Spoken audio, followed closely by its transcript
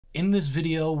In this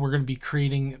video, we're going to be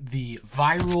creating the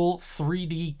viral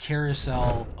 3D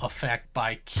carousel effect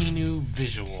by Keanu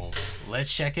Visuals.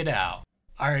 Let's check it out.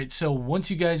 Alright, so once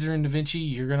you guys are in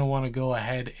Davinci, you're going to want to go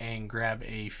ahead and grab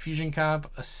a Fusion comp,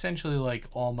 essentially like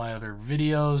all my other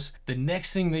videos. The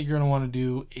next thing that you're going to want to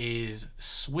do is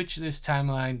switch this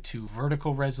timeline to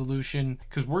vertical resolution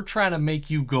because we're trying to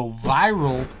make you go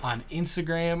viral on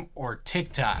Instagram or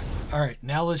TikTok. Alright,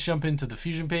 now let's jump into the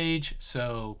Fusion page.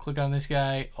 So click on this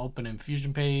guy, open in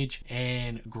Fusion page,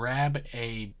 and grab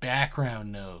a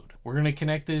background node. We're going to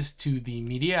connect this to the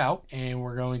media out, and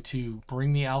we're going to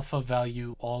bring the alpha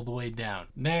value all the way down.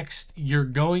 Next, you're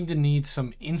going to need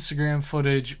some Instagram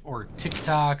footage or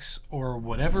TikToks or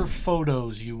whatever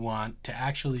photos you want to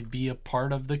actually be a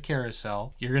part of the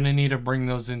carousel. You're going to need to bring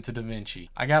those into Davinci.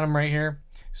 I got them right here.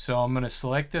 So I'm going to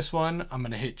select this one. I'm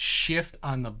going to hit shift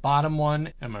on the bottom one,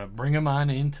 and I'm going to bring them on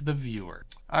into the viewer.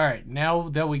 All right, now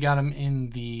that we got them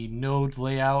in the node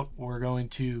layout, we're going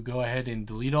to go ahead and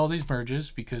delete all these merges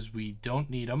because we don't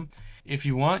need them. If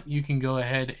you want, you can go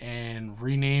ahead and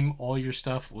rename all your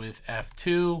stuff with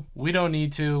F2. We don't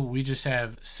need to. We just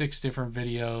have 6 different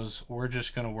videos. We're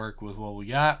just going to work with what we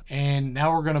got. And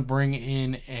now we're going to bring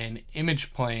in an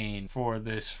image plane for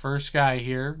this first guy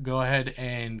here. Go ahead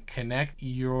and connect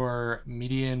your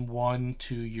median 1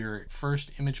 to your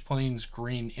first image plane's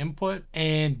green input.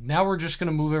 And now we're just going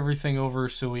to move everything over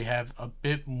so we have a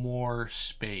bit more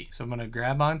space. So I'm going to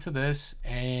grab onto this,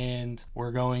 and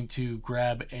we're going to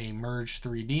grab a merge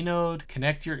 3D node,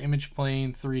 connect your image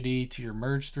plane 3D to your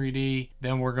merge 3D.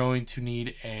 Then we're going to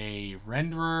need a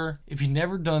renderer. If you've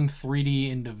never done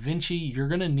 3D in Davinci, you're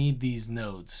going to need these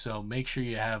nodes. So make sure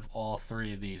you have all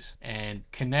 3 of these, and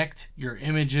connect your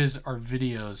images or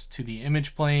videos to the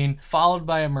image plane, followed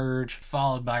by a merge,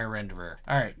 followed by a renderer.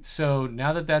 All right, so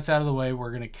now that that's out of the way, we're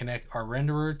going to connect our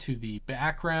renderer to the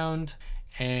background,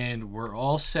 and we're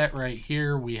all set right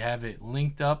here. We have it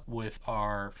linked up with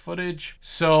our footage.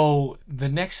 So the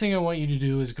next thing I want you to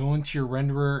do is go into your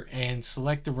renderer and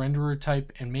select the renderer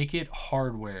type and make it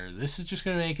hardware. This is just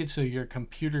going to make it so your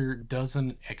computer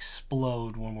doesn't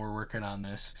explode when we're working on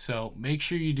this. So make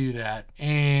sure you do that.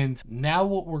 And now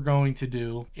what we're going to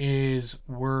do is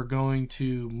we're going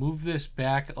to move this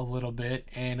back a little bit,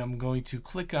 and I'm going to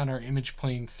click on our image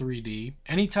plane 3D.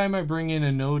 Anytime I bring in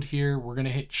a node here, we're going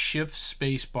to hit shift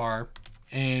space bar,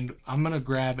 and I'm going to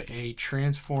grab a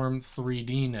transform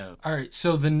 3D node. All right,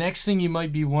 so the next thing you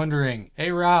might be wondering,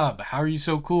 hey Rob, how are you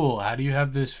so cool? How do you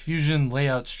have this Fusion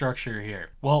layout structure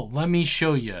here? Well, let me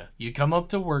show you. You come up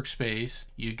to workspace,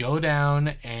 you go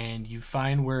down, and you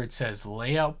find where it says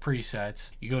layout presets.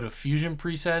 You go to Fusion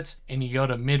presets, and you go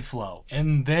to midflow,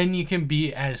 and then you can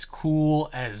be as cool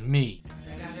as me.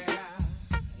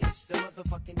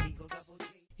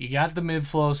 You got the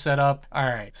mid-flow set up. All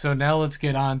right, so now let's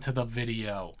get on to the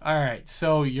video. All right,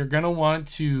 so you're gonna want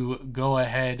to go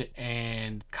ahead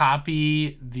and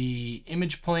copy the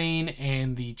image plane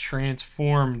and the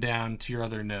transform down to your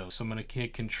other node. So I'm gonna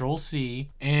hit Control C,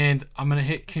 and I'm gonna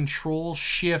hit Control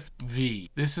Shift V.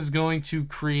 This is going to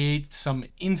create some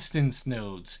instance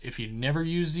nodes. If you never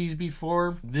used these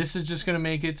before, this is just gonna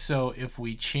make it so if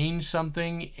we change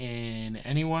something in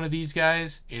any one of these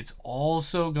guys, it's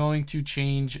also going to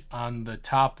change on the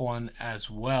top one as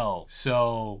well.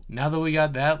 So now that we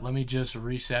got that, let me just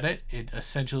reset it. It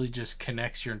essentially just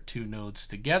connects your 2 nodes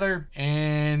together,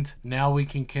 and now we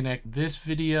can connect this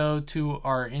video to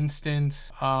our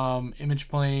instance image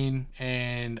plane,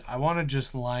 and I want to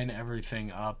just line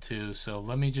everything up too. So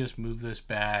let me just move this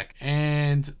back,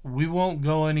 and we won't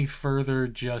go any further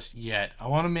just yet. I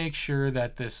want to make sure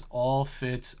that this all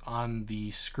fits on the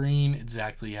screen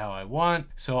exactly how I want.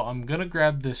 So I'm gonna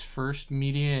grab this first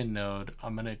median node.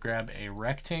 I'm going to grab a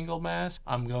rectangle mask.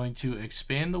 I'm going to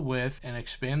expand the width and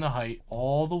expand the height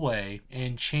all the way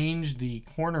and change the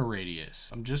corner radius.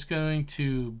 I'm just going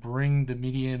to bring the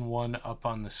median one up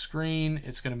on the screen.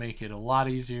 It's going to make it a lot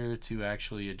easier to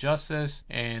actually adjust this,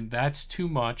 and that's too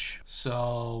much.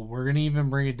 So we're going to even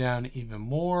bring it down even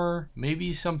more,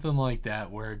 maybe something like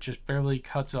that where it just barely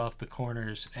cuts off the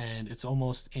corners and it's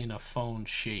almost in a phone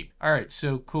shape. All right,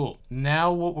 so cool.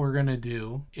 Now what we're going to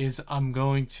do is I'm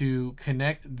going to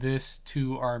connect this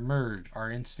to our merge, our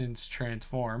instance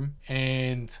transform,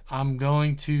 and I'm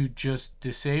going to just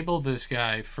disable this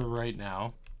guy for right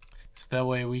now, so that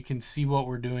way we can see what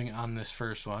we're doing on this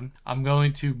first one. I'm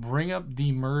going to bring up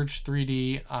the merge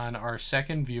 3D on our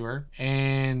second viewer,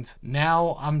 and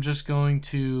now I'm just going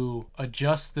to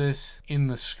adjust this in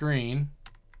the screen.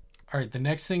 All right, the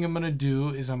next thing I'm going to do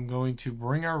is I'm going to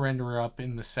bring our renderer up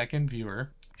in the second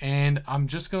viewer, and I'm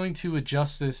just going to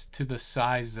adjust this to the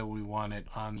size that we want it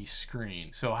on the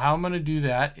screen. So how I'm going to do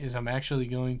that is I'm actually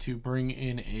going to bring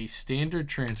in a standard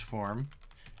transform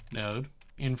node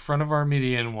in front of our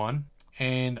median one,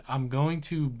 and I'm going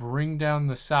to bring down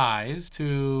the size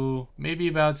to maybe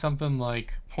about something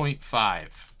like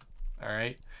 0.5. All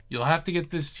right. You'll have to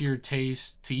get this to your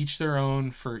taste, to each their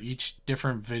own for each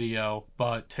different video,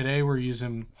 but today we're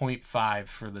using 0.5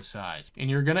 for the size. And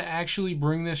you're gonna actually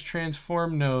bring this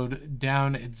transform node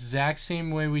down exact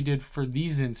same way we did for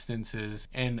these instances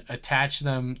and attach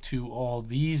them to all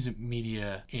these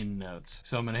media in nodes.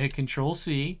 So I'm gonna hit Control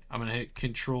C, I'm gonna hit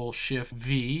Control Shift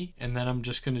V, and then I'm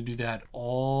just gonna do that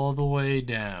all the way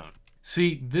down.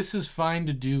 See, this is fine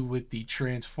to do with the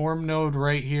transform node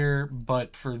right here,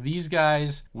 but for these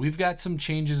guys, we've got some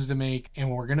changes to make, and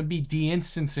we're going to be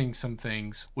de-instancing some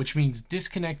things, which means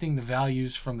disconnecting the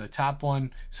values from the top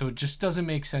one, so it just doesn't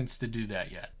make sense to do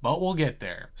that yet, but we'll get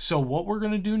there. So what we're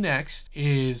going to do next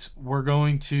is we're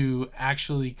going to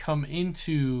actually come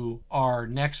into our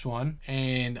next one,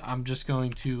 and I'm just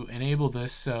going to enable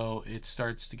this so it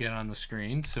starts to get on the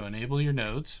screen. So enable your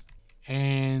nodes.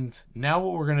 And now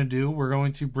what we're going to do, we're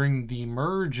going to bring the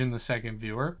merge in the second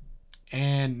viewer.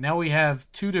 And now we have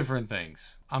two different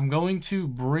things. I'm going to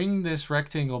bring this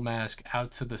rectangle mask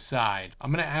out to the side.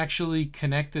 I'm going to actually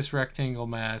connect this rectangle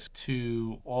mask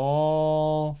to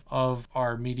all of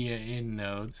our media in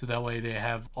nodes, so that way they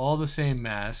have all the same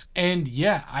mask. And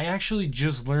yeah, I actually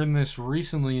just learned this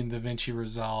recently in Davinci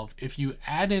Resolve. If you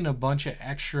add in a bunch of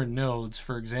extra nodes,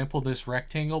 for example, this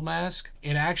rectangle mask,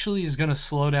 it actually is going to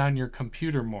slow down your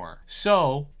computer more.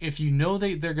 So if you know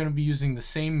that they're going to be using the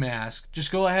same mask,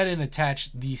 just go ahead and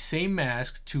attach the same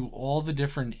mask to all the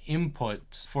different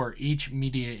inputs for each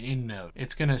media in node.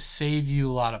 It's going to save you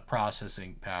a lot of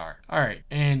processing power. All right,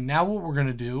 and now what we're going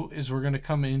to do is we're going to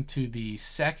come into the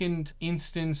second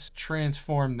instance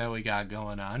transform that we got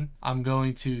going on. I'm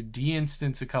going to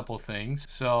de-instance a couple things.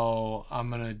 So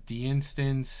I'm going to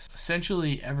de-instance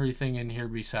essentially everything in here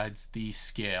besides the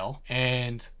scale.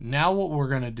 And now what we're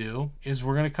going to do is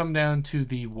we're going to come down to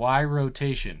the Y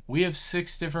rotation. We have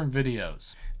 6 different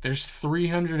videos. There's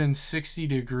 360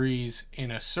 degrees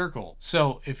in a circle.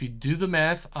 So if you do the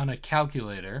math on a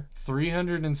calculator,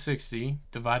 360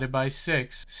 divided by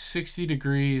 6, 60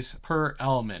 degrees per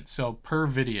element, so per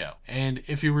video. And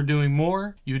if you were doing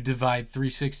more, you would divide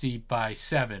 360 by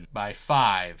 7, by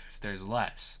 5 if there's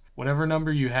less. Whatever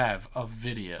number you have of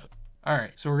video. All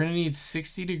right, so we're gonna need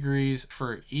 60 degrees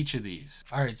for each of these.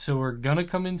 All right, so we're gonna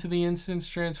come into the instance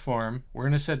transform. We're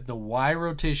gonna set the Y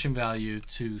rotation value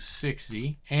to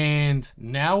 60. And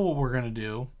now what we're gonna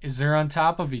do is they're on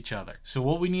top of each other. So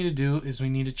what we need to do is we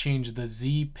need to change the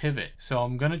Z pivot. So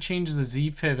I'm gonna change the Z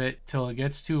pivot till it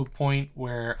gets to a point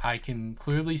where I can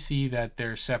clearly see that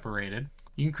they're separated.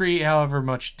 You can create however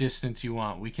much distance you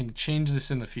want. We can change this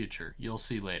in the future. You'll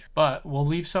see later. But we'll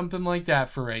leave something like that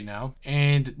for right now.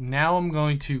 And now I'm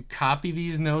going to copy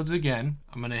these nodes again.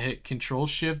 I'm going to hit Control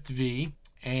Shift V.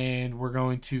 And we're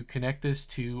going to connect this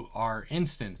to our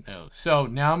instance node. So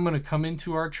now I'm going to come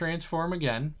into our transform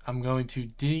again. I'm going to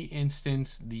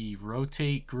de-instance the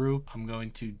rotate group. I'm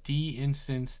going to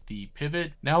de-instance the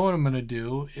pivot. Now what I'm going to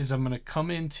do is I'm going to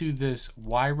come into this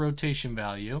Y rotation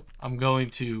value. I'm going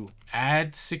to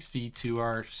add 60 to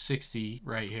our 60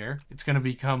 right here. It's going to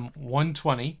become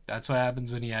 120. That's what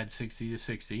happens when you add 60 to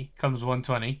 60. Comes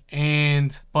 120.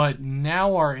 But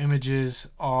now our images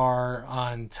are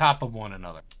on top of one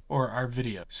another, or our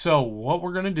video. So what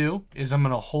we're going to do is I'm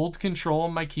going to hold Control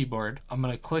on my keyboard. I'm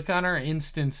going to click on our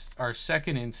instance, our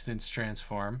second instance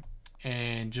transform.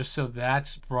 And just so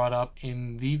that's brought up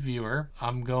in the viewer,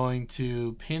 I'm going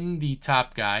to pin the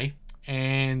top guy.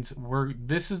 And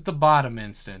this is the bottom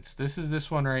instance. This is this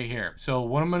one right here. So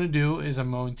what I'm going to do is I'm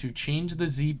going to change the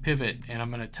Z pivot, and I'm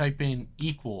going to type in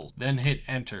equals, then hit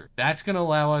enter. That's going to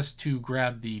allow us to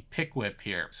grab the pick whip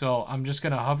here. So I'm just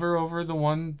going to hover over the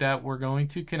one that we're going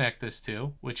to connect this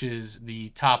to, which is the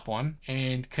top one,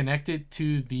 and connect it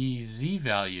to the Z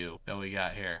value that we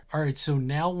got here. All right, so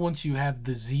now once you have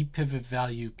the Z pivot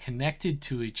value connected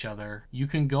to each other, you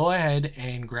can go ahead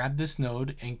and grab this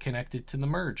node and connect it to the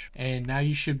merge. And now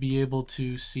you should be able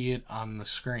to see it on the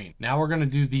screen. Now we're going to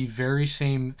do the very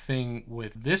same thing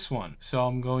with this one. So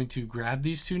I'm going to grab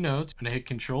these two nodes. I'm going to hit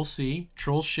Control C,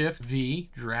 Control Shift V,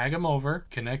 drag them over,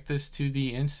 connect this to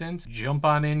the instance, jump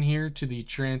on in here to the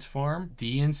transform,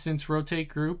 de-instance rotate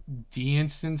group,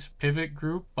 de-instance pivot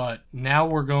group. But now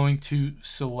we're going to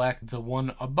select the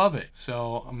one above it.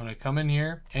 So I'm going to come in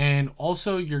here, and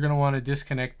also you're going to want to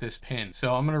disconnect this pin.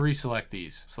 So I'm going to reselect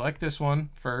these. Select this one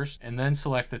first, and then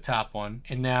select the top one,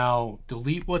 and now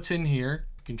delete what's in here,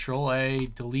 Control A,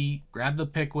 delete, grab the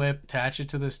pick whip, attach it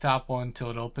to this top one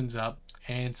till it opens up,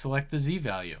 and select the Z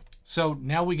value. So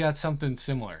now we got something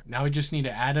similar. Now we just need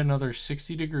to add another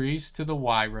 60 degrees to the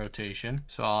Y rotation.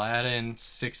 So I'll add in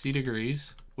 60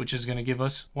 degrees, which is going to give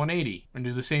us 180. And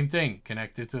do the same thing,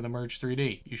 connect it to the Merge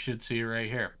 3D. You should see it right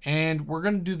here. And we're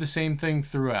going to do the same thing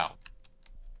throughout.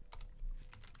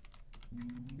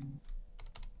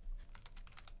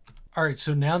 All right,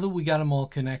 so now that we got them all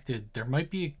connected, there might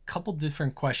be a couple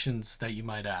different questions that you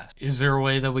might ask. Is there a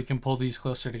way that we can pull these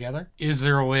closer together? Is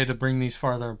there a way to bring these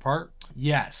farther apart?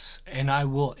 Yes, and I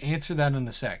will answer that in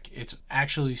a sec. It's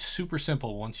actually super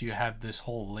simple once you have this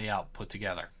whole layout put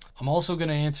together. I'm also going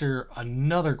to answer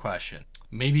another question.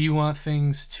 Maybe you want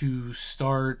things to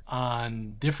start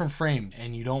on different frames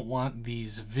and you don't want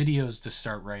these videos to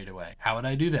start right away. How would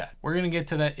I do that? We're going to get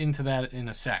to into that in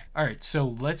a sec. All right, so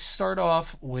let's start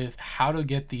off with how to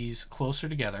get these closer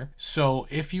together. So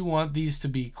if you want these to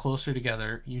be closer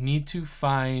together, you need to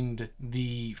find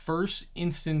the first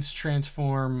instance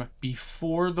transform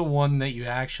before the one that you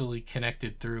actually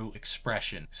connected through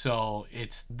expression. So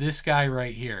it's this guy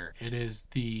right here. It is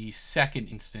the second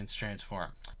instance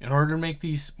transform. In order to make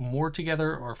these more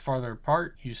together or farther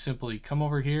apart, you simply come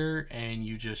over here and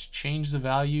you just change the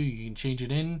value. You can change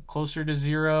it in closer to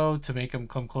 0 to make them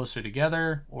come closer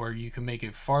together, or you can make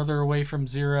it farther away from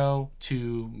 0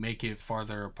 to make it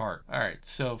farther apart. All right,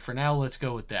 so for now, let's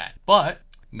go with that. But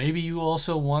maybe you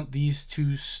also want these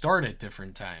to start at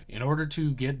different times. In order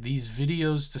to get these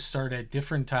videos to start at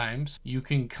different times, you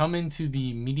can come into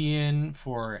the median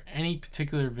for any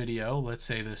particular video, let's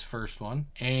say this first one,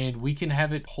 and we can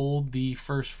have it hold the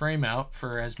first frame out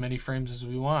for as many frames as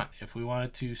we want. If we want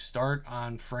it to start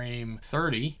on frame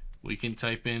 30, we can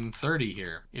type in 30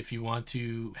 here. If you want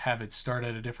to have it start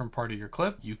at a different part of your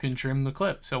clip, you can trim the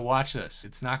clip. So watch this.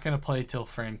 It's not going to play till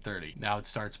frame 30. Now it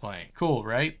starts playing. Cool,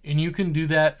 right? And you can do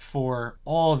that for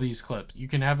all of these clips. You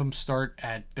can have them start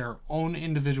at their own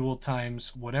individual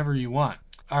times, whatever you want.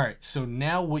 All right, so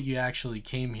now what you actually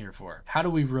came here for. How do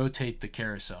we rotate the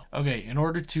carousel? Okay, in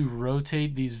order to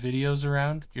rotate these videos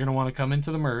around, you're gonna wanna come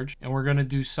into the merge, and we're gonna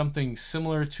do something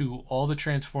similar to all the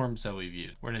transforms that we've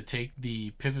used. We're gonna take the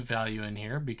pivot value in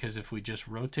here, because if we just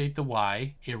rotate the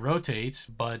Y, it rotates,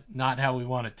 but not how we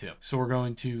want it to. So we're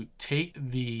going to take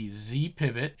the Z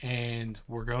pivot, and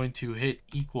we're going to hit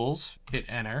equals, hit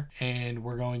enter, and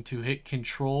we're going to hit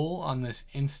control on this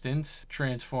instance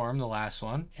transform, the last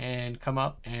one, and come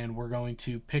up, and we're going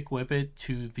to pick whip it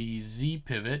to the Z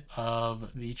pivot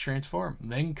of the transform.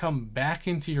 Then come back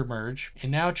into your merge,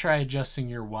 and now try adjusting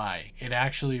your Y. It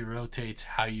actually rotates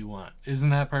how you want. Isn't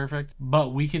that perfect?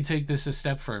 But we can take this a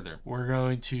step further. We're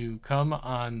going to come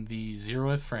on the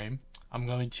 0th frame. I'm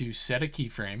going to set a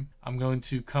keyframe. I'm going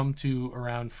to come to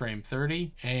around frame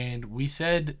 30, and we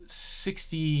said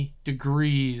 60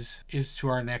 degrees is to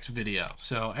our next video.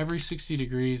 So every 60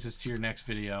 degrees is to your next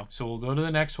video. So we'll go to the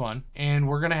next one, and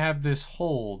we're gonna have this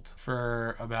hold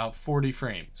for about 40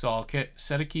 frames. So I'll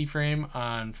set a keyframe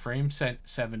on frame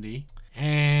 70.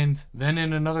 And then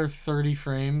in another 30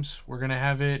 frames, we're gonna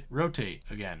have it rotate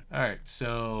again. All right,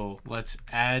 so let's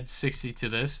add 60 to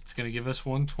this. It's gonna give us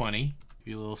 120.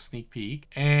 Give you a little sneak peek.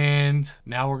 And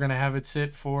now we're gonna have it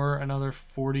sit for another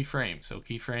 40 frames. So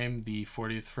keyframe the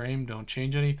 40th frame, don't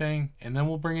change anything. And then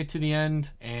we'll bring it to the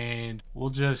end, and we'll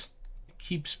just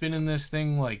keep spinning this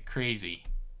thing like crazy.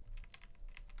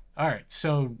 All right,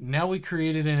 so now we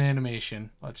created an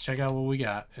animation. Let's check out what we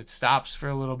got. It stops for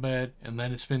a little bit, and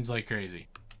then it spins like crazy.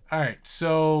 All right,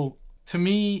 so to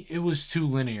me, it was too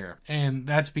linear, and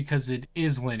that's because it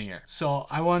is linear. So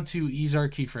I want to ease our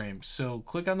keyframes. So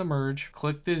click on the merge,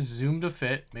 click this zoom to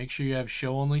fit, make sure you have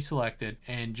show only selected,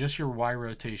 and just your Y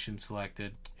rotation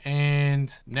selected.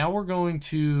 And now we're going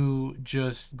to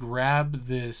just grab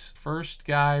this first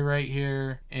guy right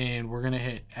here, and we're gonna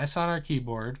hit S on our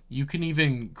keyboard. You can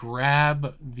even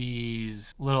grab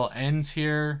these little ends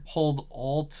here, hold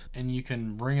Alt, and you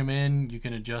can bring them in. You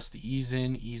can adjust the ease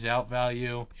in, ease out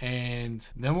value. And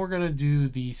then we're gonna do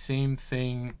the same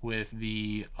thing with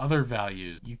the other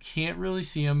values. You can't really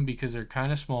see them because they're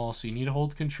kind of small, so you need to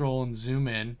hold Control and zoom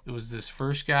in. It was this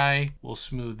first guy. We'll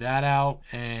smooth that out,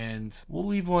 and we'll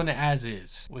leave one as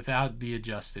is without the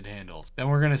adjusted handles. Then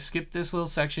we're going to skip this little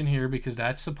section here because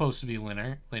that's supposed to be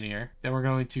linear. Then we're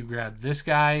going to grab this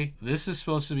guy. This is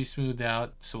supposed to be smoothed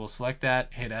out, so we'll select that,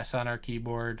 hit S on our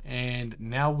keyboard, and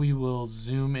now we will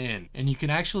zoom in. And you can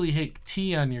actually hit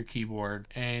T on your keyboard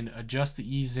and adjust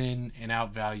the ease in and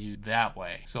out value that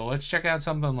way. So let's check out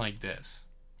something like this.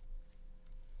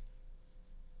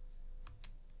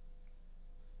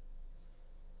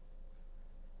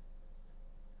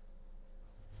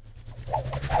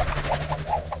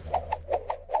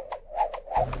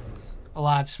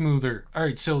 lot smoother. All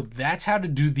right, so that's how to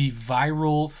do the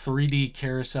viral 3D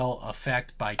carousel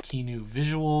effect by Keanu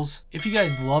Visuals. If you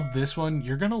guys love this one,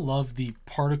 you're gonna love the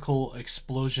particle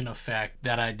explosion effect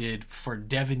that I did for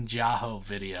Davinci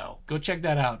video. Go check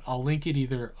that out. I'll link it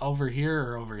either over here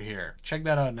or over here. Check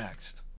that out next.